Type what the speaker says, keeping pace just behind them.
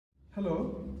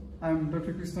Hello, I am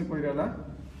Dr. Krishna Koirala,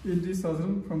 ENT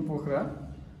surgeon from Pokhara.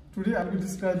 Today I will be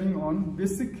describing on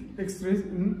basic X-rays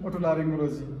in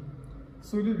otolaryngology.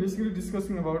 So we will be basically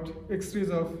discussing about X-rays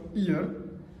of ear,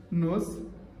 nose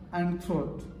and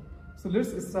throat. So let's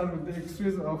start with the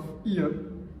X-rays of ear.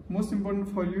 Most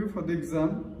important for you for the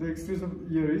exam, the X-rays of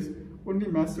ear is only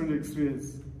mastoid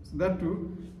X-rays. So that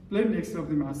too, plain X-ray of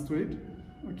the mastoid,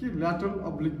 okay, lateral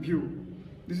oblique view.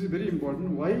 This is very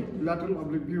important. Why lateral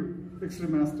oblique view X-ray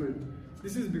mastoid?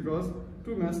 This is because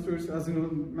two mastoids, as you know,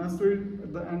 mastoid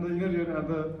and the inner ear are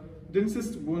the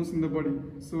densest bones in the body.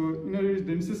 So inner ear is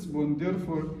densest bone.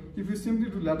 Therefore, if you simply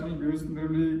do lateral views, there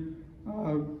will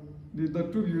be the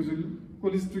two views will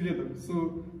coalesce together.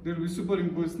 So there will be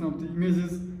superimposition of the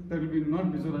images that will be not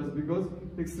visualized because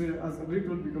X-ray as a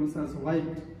retro becomes as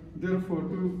white. Therefore,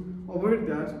 to avoid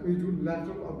that, we do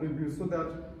lateral oblique view so that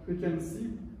we can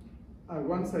see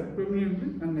one side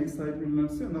prominently and next side we will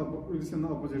not see, and we will see on the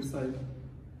opposite side.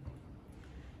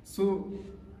 So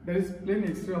there is plain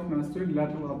X-ray of mastoid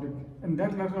lateral oblique, and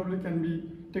that lateral oblique can be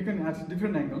taken at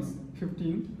different angles,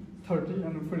 15, 30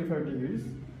 and 45 degrees.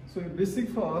 So basic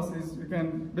for us is you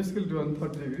can basically do on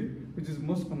 30 degree, which is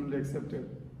most commonly accepted.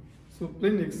 So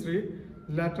plain X-ray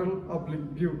lateral oblique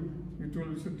view, it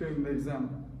will should take in the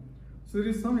exam. So there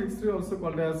is some X-ray also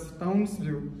called as Townes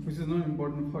view, which is not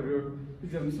important for your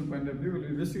examination point of view. We will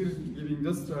be basically giving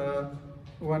just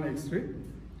one X-ray.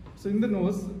 So in the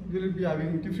nose, we will be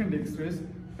having different X-rays.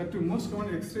 But the most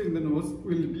common X-ray in the nose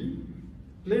will be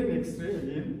plain X-ray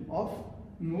again of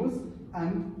nose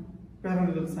and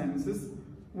paranasal sinuses.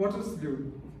 Waters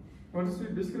view. Waters view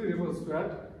basically refers to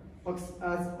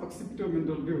as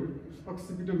occipitomental view.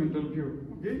 Occipitomental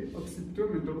view. Okay,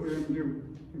 occipitomental OM view.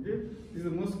 Okay, this is the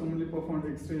most commonly performed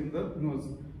X-ray in the nose.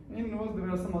 In nose, there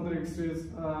are some other X-rays,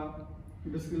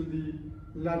 basically the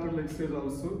lateral X-rays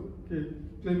also. Okay,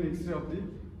 plain X-ray of the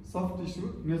soft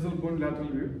tissue nasal bone lateral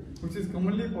view, which is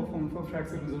commonly performed for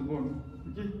fractured nasal bone.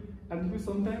 Okay, and if you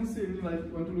sometimes see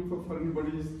like want to look for foreign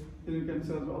bodies, then you can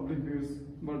search oblique views.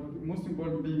 But the most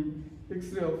important being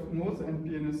X-ray of nose and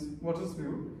PNS waters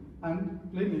view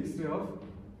and plain X-ray of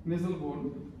nasal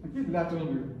bone. Okay, lateral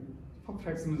view for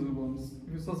fractured nasal bones.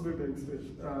 If you suspect X-ray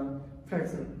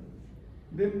fracture,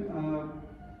 then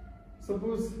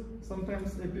suppose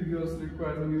sometimes AP viewers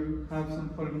required when you have some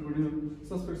foreign body,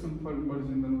 suspect some foreign bodies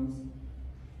in the nose.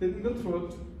 Then in the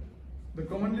throat, the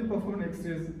commonly performed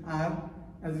X-rays are,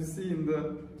 as you see in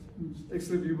the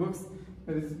X-ray view box,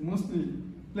 that is mostly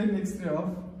plain X-ray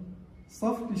of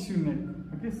soft tissue neck.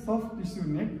 Okay, soft tissue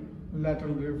neck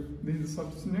lateral view. This is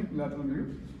soft tissue neck lateral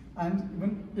view, and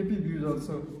even AP views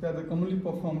also. They are the commonly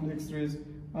performed X-rays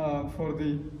for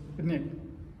the neck.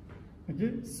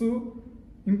 Okay, so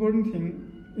important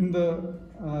thing in the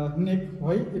neck,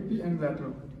 why AP and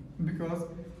lateral? Because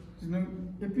you know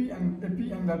AP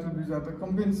and lateral views are the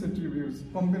compensative views.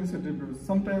 Compensative views.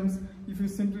 Sometimes if you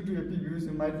simply do AP views,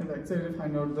 you might not exactly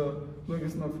find out the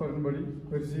location of foreign body.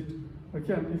 Where is it?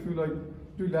 Okay, and if you like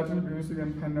do lateral views, you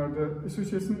can find out the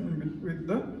association with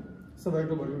the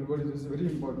cervical body. Which is very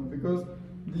important because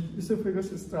the esophagus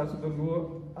starts with the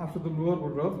lower after the lower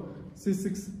order of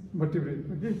C6 vertebrae.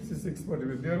 Okay, C6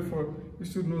 vertebrae. Therefore, you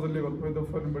should know the level where the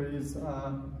foreign body is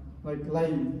like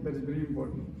lying. That is very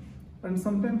important. And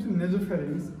sometimes in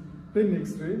nasopharynx, plain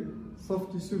X-ray,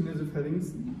 soft tissue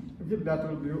nasopharynx, okay,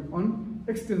 lateral view on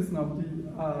extension of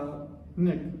the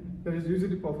neck. That is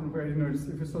usually performed by adenoids.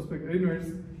 If you suspect adenoids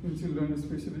in children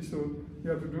especially, so you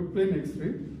have to do plain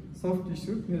X-ray, soft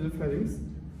tissue nasopharynx,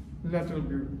 lateral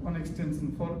view on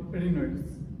extension for adenoids.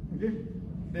 Okay.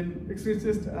 Then X-ray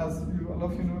chest, as you all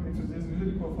of you know, X-ray chest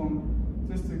usually performed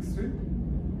chest X-ray.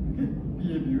 Okay,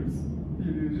 PA views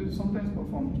is sometimes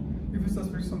performed. If you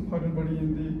suspect some foreign body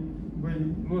in the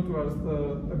going low towards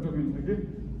the abdomen, okay.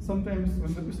 Sometimes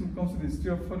when the patient comes with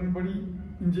history of foreign body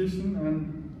ingestion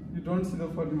and you don't see the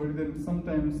foreign body, then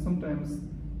sometimes,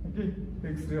 okay,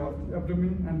 X-ray of the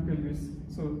abdomen and pelvis.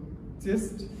 So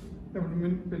chest,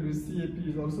 abdomen, pelvis, CAP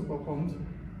is also performed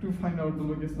to find out the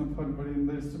location of foreign body in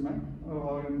the stomach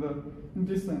or in the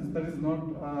intestines. That is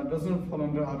not does not fall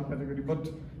under our category, but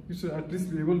you should at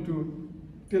least be able to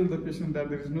tell the patient that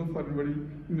there is no foreign body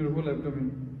in your whole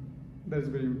abdomen. That is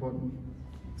very important.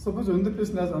 Suppose when the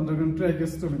patient has undergone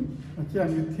tracheostomy, okay,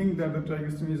 and you think that the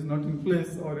tracheostomy is not in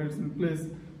place or it's in place,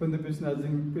 when the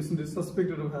patient is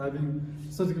suspected of having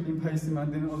surgical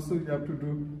emphysema, then also you have to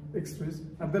do X-rays.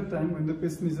 At that time, when the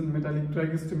patient is in metallic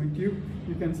tracheostomy tube,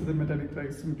 you can see the metallic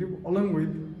tracheostomy tube along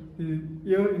with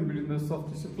the air in between the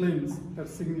soft tissue planes. That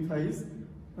signifies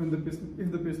when the patient,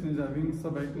 if the patient is having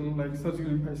cervical like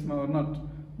surgical emphysema or not.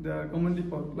 They are commonly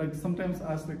like sometimes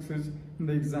asked X-rays in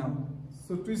the exam.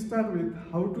 So to start with,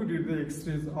 how to read the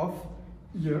X-rays of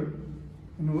ear,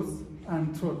 nose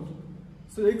and throat.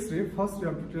 So X-ray, first you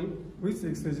have to tell which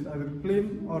X-ray is either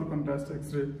plain or contrast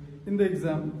X-ray. In the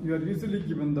exam, you are usually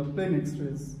given the plain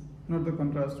X-rays, not the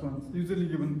contrast ones. Usually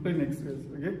given plain X-rays,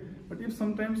 okay? But if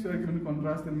sometimes you are given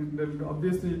contrast, then they will be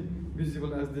obviously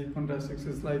visible as the contrast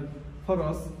X-rays. Like for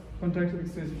us, contrast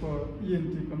X-rays for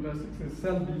ENT, contrast X-rays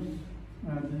shall be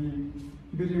the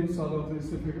barium swallow of the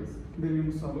esophagus,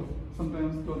 barium swallow.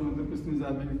 Sometimes told when the person is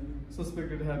having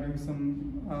suspected having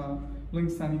some lung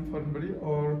standing foreign body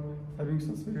or having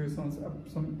suspected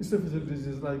some esophageal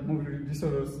disease like mobility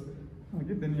disorders.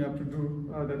 Okay, then you have to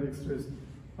do that X-rays.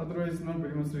 Otherwise, not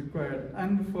very much required.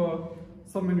 And for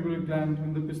submandibular gland,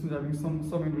 when the patient is having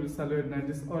some submandibular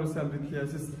salivary or salivary,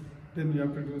 then you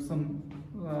have to do some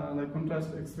like contrast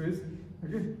X-rays.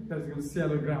 Okay, that's called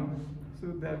scialogram. So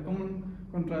they are common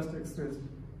contrast X-rays.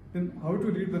 Then how to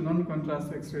read the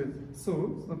non-contrast X-rays?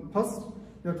 So first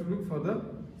you have to look for the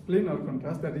plain or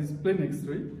contrast, that is plain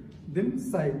X-ray. Then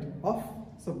side of,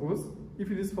 suppose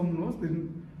if it is from nose,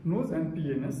 then nose and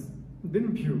PNS,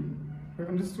 then view. You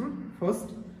understood? First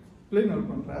plain or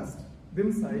contrast,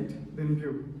 then side, then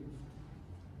view.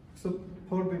 So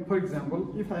for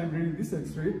example, if I am reading this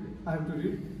X-ray, I have to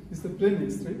read this is the plain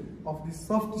X-ray of the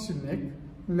soft tissue neck,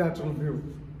 lateral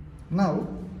view. Now,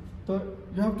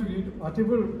 you have to read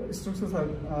whatever structures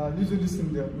are usually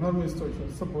seen there, normal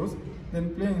structures. Suppose,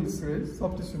 then plain X-ray,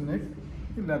 soft tissue neck,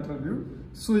 lateral view,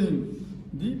 showing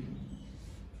the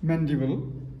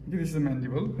mandible. This is the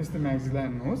mandible, this is the maxilla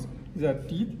and nose, these are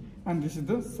teeth, and this is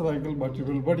the cervical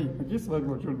vertebral body. Okay,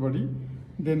 cervical vertebral body.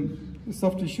 Then the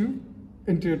soft tissue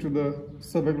anterior to the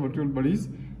cervical vertebral bodies.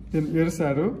 Then ear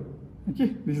shadow.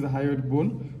 Okay, this is the hyoid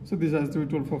bone. So this has to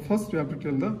be told for first. You have to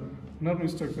tell the normal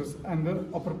structures and the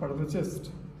upper part of the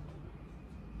chest.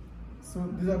 So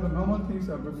these are the normal things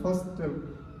you have to first tell.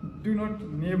 Do not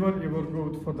never ever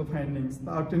go for the findings.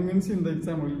 Our tendency in the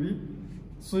exam will be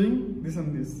showing this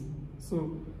and this.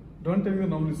 So don't tell me the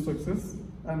normal structures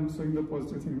and showing the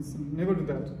positive things. Never do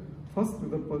that. First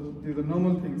do the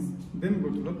normal things, then go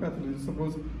to the pathology.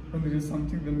 Suppose when there is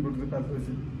something, then go to the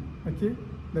pathology. Okay,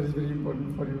 that is very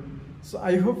important for you. So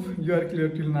I hope you are clear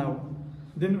till now.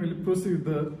 Then we will proceed with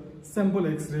the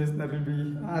sample X-rays that will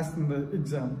be asked in the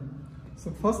exam.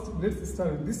 So first, let's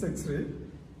start with this X-ray.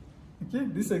 Okay,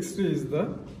 this X-ray is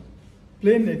the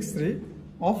plain X-ray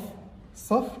of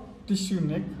soft tissue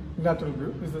neck lateral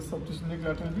view. This is the soft tissue neck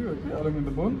lateral view, okay, along with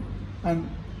the bone, and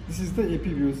this is the AP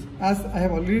views. As I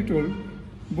have already told,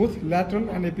 both lateral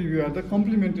and AP view are the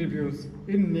complementary views.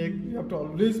 In neck, you have to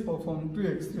always perform two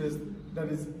X-rays, that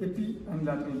is AP and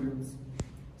lateral views.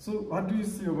 So what do you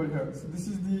see over here? So this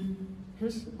is the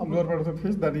face, lower part of the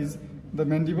face, that is the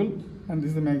mandible, and this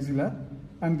is the maxilla,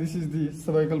 and this is the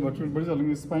cervical vertebral bodies along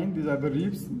the spine. These are the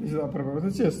ribs. This is the upper part of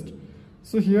the chest.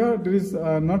 So here there is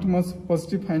not much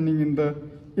positive finding in the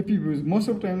AP views. Most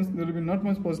of the times there will be not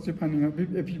much positive finding of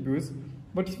AP views.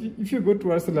 But if you go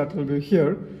towards the lateral view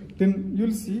here, then you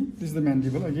will see this is the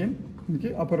mandible again.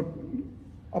 Okay,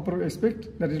 upper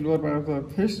aspect, that is lower part of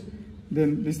the face.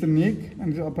 Then this is the neck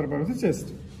and the upper part of the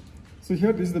chest. So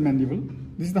here this is the mandible.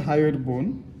 This is the hyoid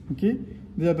bone. Okay,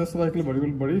 these are the cervical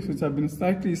vertebral bodies which have been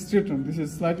slightly straightened. This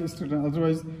is slightly straightened.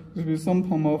 Otherwise, there will be some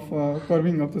form of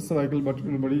curving of the cervical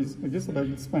vertebral bodies. Okay,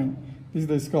 cervical spine. This is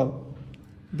the skull.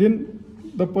 Then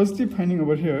the positive finding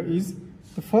over here is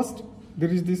the first. There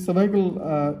is the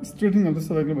cervical straightening of the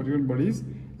cervical vertebral bodies,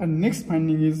 and next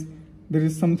finding is there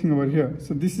is something over here.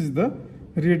 So this is the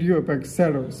radio-opaque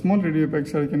shadow. Small radio-opaque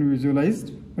shadow can be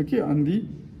visualized. Okay, on the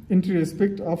anterior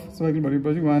aspect of cervical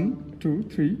vertebral body. 1, 2,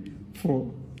 3,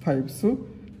 4, 5. So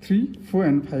 3, 4,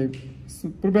 and 5. So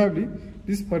probably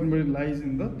this foreign body lies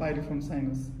in the piriform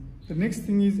sinus. The next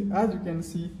thing is, as you can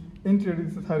see, anterior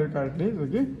is the thyroid cartilage.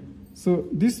 Okay. So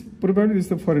this probably is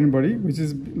the foreign body which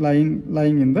is lying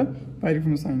in the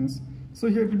piriform sinus. So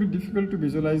here it will be difficult to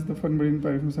visualize the foreign body in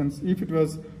piriform sinus. If it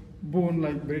was bone,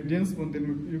 like very dense bone,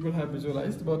 then you could have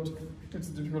visualized, but it's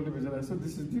difficult to visualize. So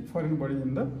this is the foreign body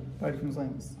in the piriform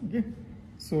sinus. Okay.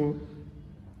 So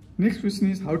next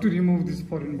question is how to remove this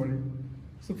foreign body.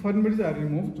 So foreign bodies are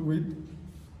removed with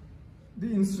the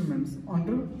instruments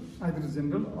under either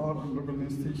general or local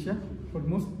anesthesia. But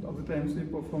most of the times we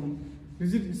perform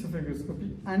rigid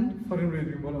esophagoscopy and foreign body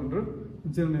removal under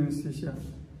general anesthesia.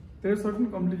 There are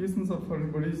certain complications of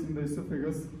foreign bodies in the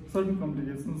esophagus, certain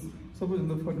complications. Suppose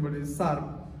the foreign body is sharp,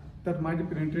 that might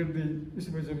penetrate the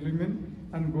esophageal lumen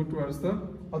and go towards the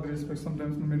other aspects,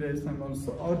 sometimes the mediastinum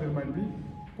also, or there might be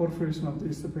perforation of the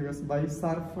esophagus by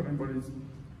sharp foreign bodies.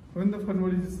 When the foreign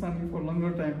body is standing for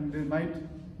longer time, they might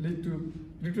lead to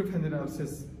retropharyngeal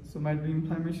abscess. So might be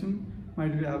inflammation,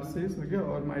 might be abscess, okay,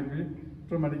 or might be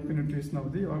traumatic penetration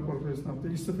of the or perforation of the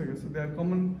esophagus. So they are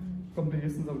common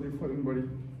complications of the foreign body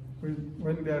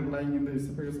when they are lying in the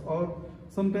esophagus, or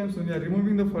sometimes when they are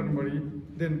removing the foreign body,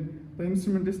 then the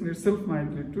instrumentation itself might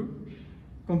lead to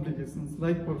complications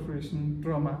like perforation,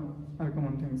 trauma are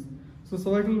common things. So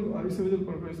cervical esophageal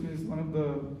perforation is one of the,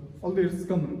 although it's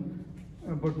common,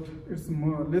 but it's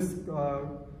less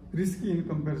risky in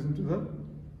comparison to the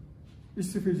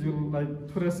esophageal, like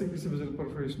thoracic esophageal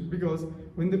perforation, because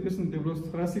when the patient develops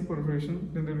thoracic perforation,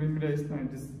 then there will be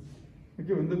peritonitis.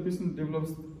 Okay, when the patient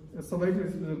develops a cervical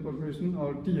esophageal perforation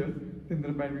or tear, then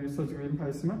there might be surgical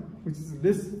emphysema, which is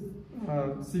less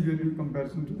severe in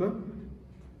comparison to the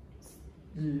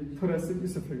thoracic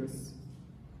esophagus.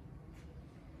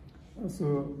 So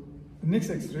the next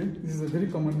X-ray, this is a very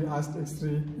commonly asked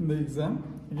X-ray in the exam.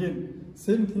 Again,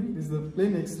 same thing, this is a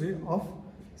plain X-ray of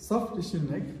soft tissue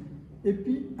neck,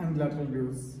 epi and lateral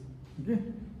views. Okay,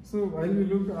 so while we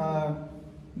look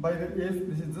by the age,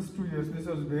 this is just 2 years. This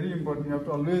was very important. You have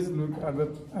to always look at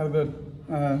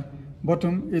the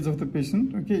bottom edge of the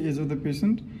patient. Okay, edge of the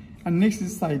patient. And next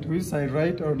is side. Which side,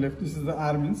 right or left? This is the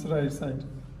R means right side.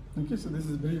 Okay, so this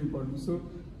is very important. So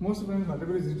most of the time,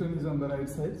 whatever is written is on the right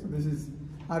side. So this is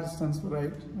R stands for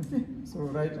right. Okay, so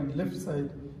right and left side,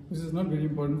 which is not very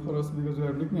important for us because we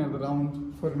are looking at the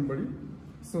round foreign body.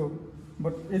 So,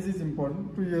 but age is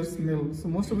important. 2 years male. So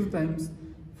most of the times,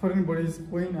 foreign bodies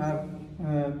when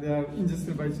they are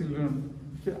ingested by children,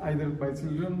 okay, either by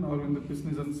children or when the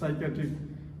patient is on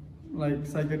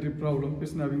psychiatric problem,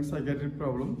 patient having psychiatric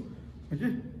problem,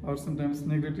 okay, or sometimes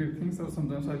negative things, or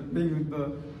sometimes while playing with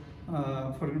the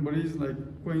foreign bodies like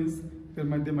coins, they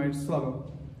might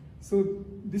swallow. So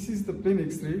this is the plain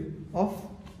X-ray of,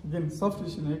 again, soft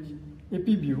tissue neck,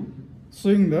 epi view,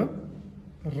 showing the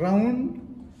round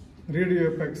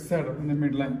radio-opaque shadow in the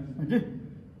midline. Okay,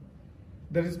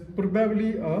 there is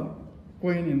probably a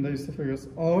coin in the esophagus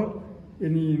or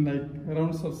any like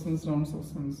round substance.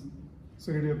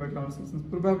 So radio-opaque round substance.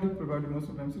 Probably most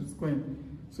of the times it's coin.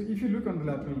 So if you look on the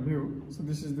lateral view, so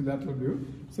this is the lateral view.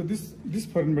 So this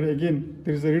foreign body, again,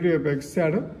 there is a radio-opaque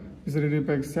shadow. This is a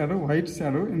radio-opaque shadow, white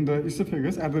shadow in the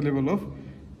esophagus at the level of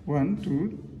 1,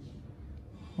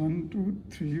 2,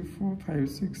 3, 4, 5,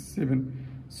 6, 7.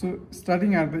 So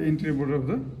starting at the anterior border of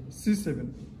the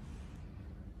C7.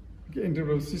 Okay, anterior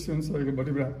border of C7 cervical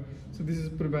vertebra. So this is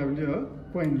probably a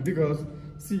coin because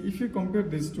see, if you compare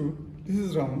these two, this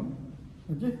is round.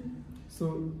 Okay,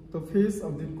 so the face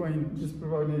of the coin is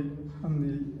probably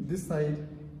on this side,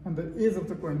 and the edge of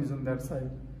the coin is on that side.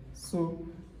 So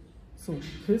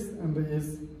face and the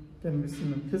edge can be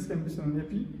seen. Face can be seen on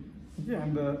epi, okay,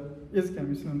 and the edge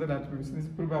can be seen on the lateral. So this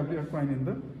is probably a coin in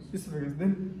the esophagus.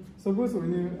 Then suppose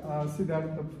when you see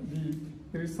that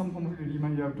there is some form of edema,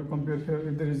 you have to compare here.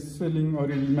 If there is swelling or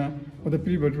edema or the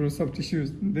prevertebral soft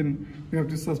tissues, then you have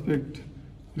to suspect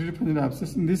retropharyngeal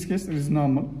abscess. In this case, it is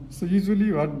normal. So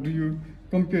usually what do you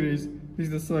compare is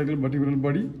the cervical vertebral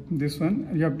body, this one,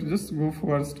 and you have to just go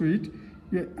forwards to it.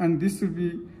 Yeah, and this should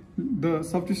be, the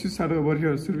soft tissue shadow over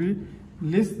here should be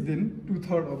less than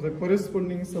 2/3 of the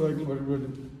corresponding cervical vertebral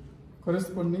body.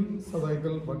 Corresponding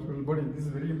cervical vertebral body. This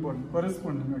is very important.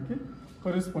 Corresponding, okay?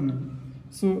 Corresponding.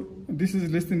 So this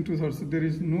is less than 2/3. So there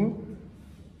is no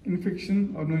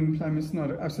infection or no inflammation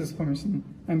or abscess formation.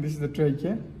 And this is the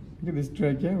trachea. Okay, this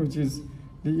trachea, which is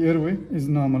the airway, is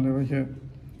normal over here.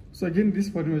 So again, these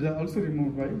foreign are also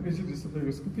removed by rigid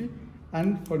esophagoscopy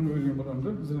and foreign removal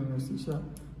under general anesthesia.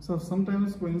 So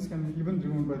sometimes coins can be even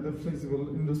removed by the flexible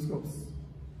endoscopes,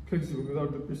 flexible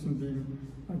without the patient being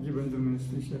given general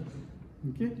anesthesia.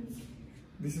 Okay,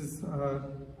 this is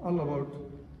all about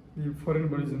the foreign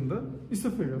bodies in the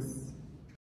esophagus.